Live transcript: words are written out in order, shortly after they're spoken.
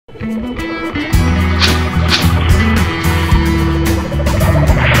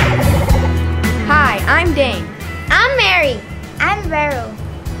Hi, I'm Dane. I'm Mary. I'm Vero.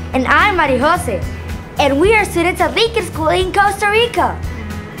 And I'm Marijose. And we are students at Lincoln School in Costa Rica.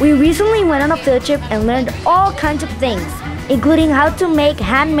 We recently went on a field trip and learned all kinds of things, including how to make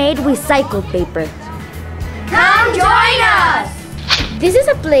handmade recycled paper. Come join us! This is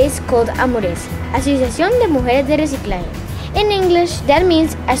a place called Amores, Asociación de Mujeres de Reciclaje. In English, that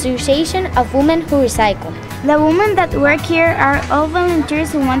means Association of Women Who Recycle. The women that work here are all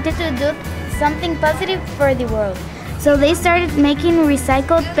volunteers who wanted to do something positive for the world. So they started making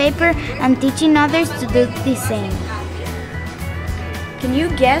recycled paper and teaching others to do the same. Can you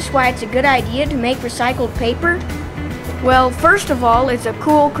guess why it's a good idea to make recycled paper? Well, first of all, it's a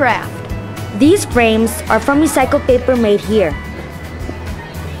cool craft. These frames are from recycled paper made here.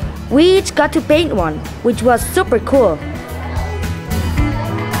 We each got to paint one, which was super cool.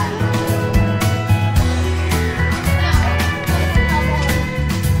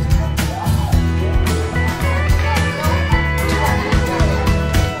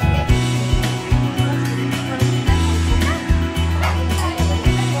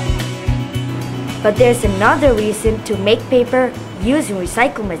 But there's another reason to make paper using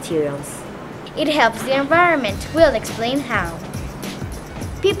recycled materials. It helps the environment. We'll explain how.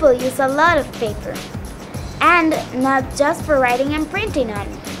 People use a lot of paper, and not just for writing and printing on.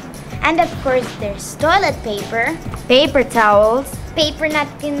 And of course there's toilet paper, Paper towels, paper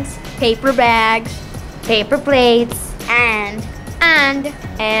napkins, Paper bags, paper plates, and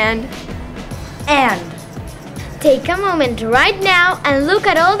Take a moment right now and look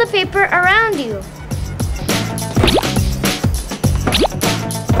at all the paper around you.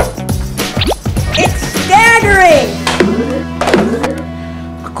 It's staggering!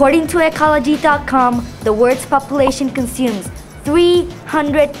 According to ecology.com, the world's population consumes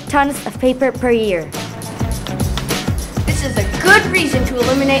 300 tons of paper per year. This is a good reason to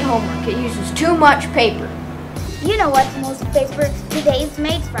eliminate homework. It uses too much paper. you know what most paper today is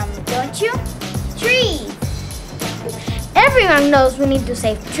made from, don't you? Trees! Everyone knows we need to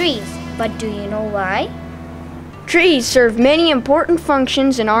save trees, but do you know why? Trees serve many important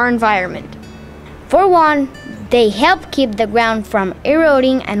functions in our environment. For one, they help keep the ground from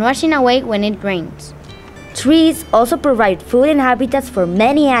eroding and washing away when it rains. Trees also provide food and habitats for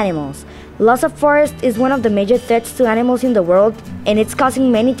many animals. Loss of forest is one of the major threats to animals in the world, and it's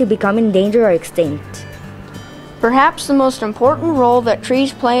causing many to become endangered or extinct. Perhaps the most important role that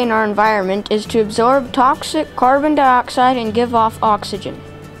trees play in our environment is to absorb toxic carbon dioxide and give off oxygen.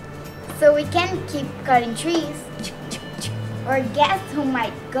 So we can keep cutting trees. Or guess who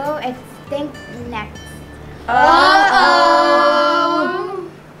might go extinct next? Uh-oh!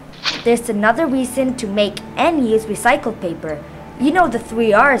 There's another reason to make and use recycled paper. You know the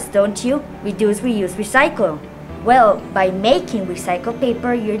 3 R's, don't you? Reduce, reuse, recycle. Well, by making recycled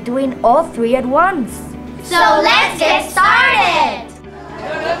paper, you're doing all 3 at once. So let's get started!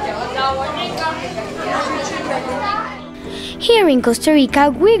 Here in Costa Rica,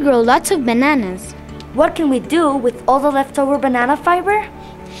 we grow lots of bananas. What can we do with all the leftover banana fiber?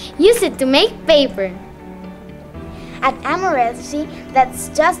 Use it to make paper. At Amorelsi, that's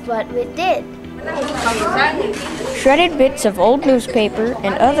just what we did. Shredded bits of old newspaper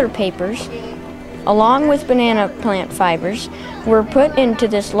and other papers, along with banana plant fibers, were put into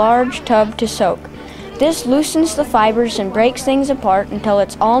this large tub to soak. This loosens the fibers and breaks things apart until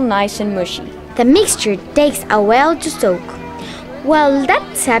it's all nice and mushy. The mixture takes a while to soak. While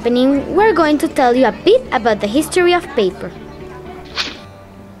that's happening, we're going to tell you a bit about the history of paper.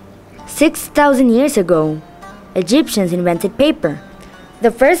 6,000 years ago, Egyptians invented paper.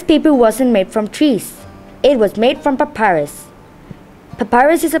 The first paper wasn't made from trees. It was made from papyrus.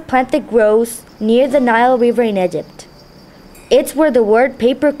 Papyrus is a plant that grows near the Nile River in Egypt. It's where the word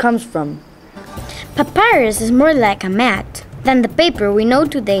paper comes from. Papyrus is more like a mat than the paper we know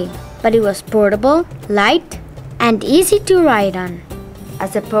today, but it was portable, light, and easy to write on.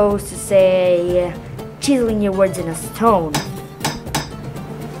 As opposed to, say, chiseling your words in a stone.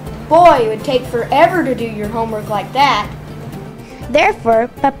 Boy, it would take forever to do your homework like that. Therefore,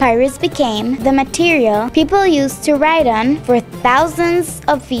 papyrus became the material people used to write on for thousands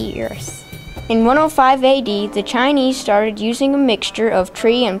of years. In 105 AD, the Chinese started using a mixture of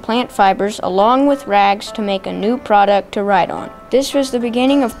tree and plant fibers along with rags to make a new product to write on. This was the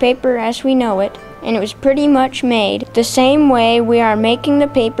beginning of paper as we know it, and it was pretty much made the same way we are making the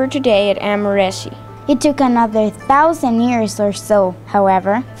paper today at Amoresi. It took another 1,000 years or so,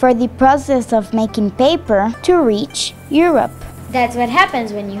 however, for the process of making paper to reach Europe. That's what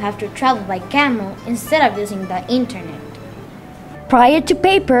happens when you have to travel by camel instead of using the internet. Prior to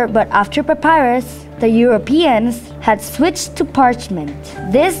paper, but after papyrus, the Europeans had switched to parchment.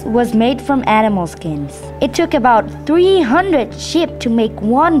 This was made from animal skins. It took about 300 sheep to make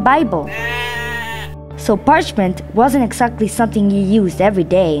one Bible. So parchment wasn't exactly something you used every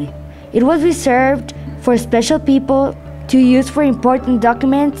day. It was reserved for special people to use for important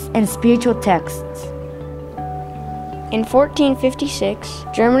documents and spiritual texts. In 1456,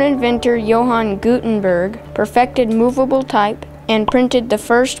 German inventor Johann Gutenberg perfected movable type and printed the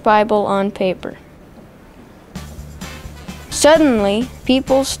first Bible on paper. Suddenly,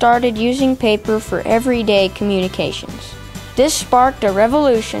 people started using paper for everyday communications. This sparked a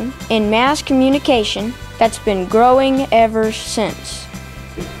revolution in mass communication that's been growing ever since.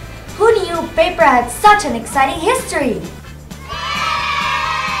 Who knew paper had such an exciting history?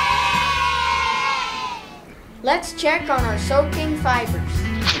 Let's check on our soaking fibers.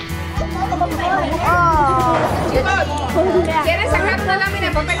 ¿Quieres sacar una lámina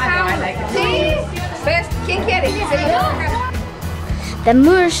de papel town? Sí. ¿Ves? ¿Quién quiere? The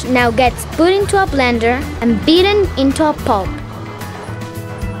mush now gets put into a blender and beaten into a pulp.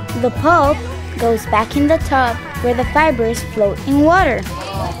 The pulp goes back in the tub where the fibers float in water.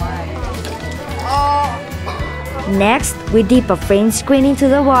 Next, we dip a frame screen into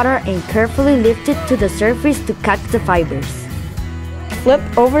the water and carefully lift it to the surface to catch the fibers. Flip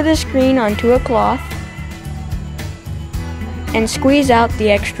over the screen onto a cloth and squeeze out the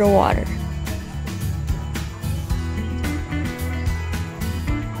extra water.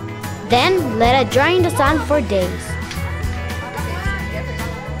 Then let it dry in the sun for days.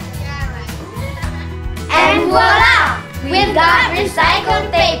 And voila! We've got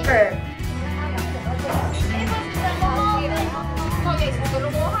recycled paper.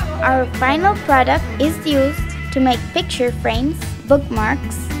 Our final product is used to make picture frames,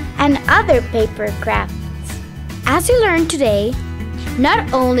 bookmarks, and other paper crafts. As you learned today,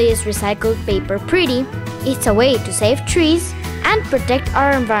 not only is recycled paper pretty, it's a way to save trees and protect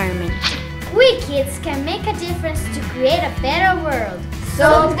our environment. We kids can make a difference to create a better world.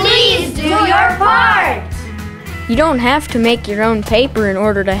 So please do your part! You don't have to make your own paper in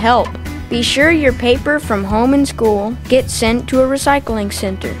order to help. Be sure your paper from home and school gets sent to a recycling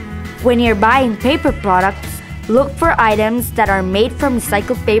center. When you're buying paper products, look for items that are made from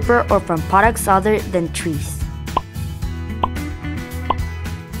recycled paper or from products other than trees.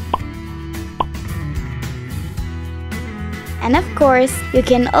 And of course, you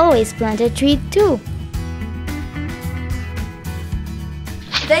can always plant a tree too.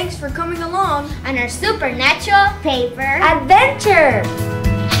 Thanks for coming along On our supernatural paper Adventure!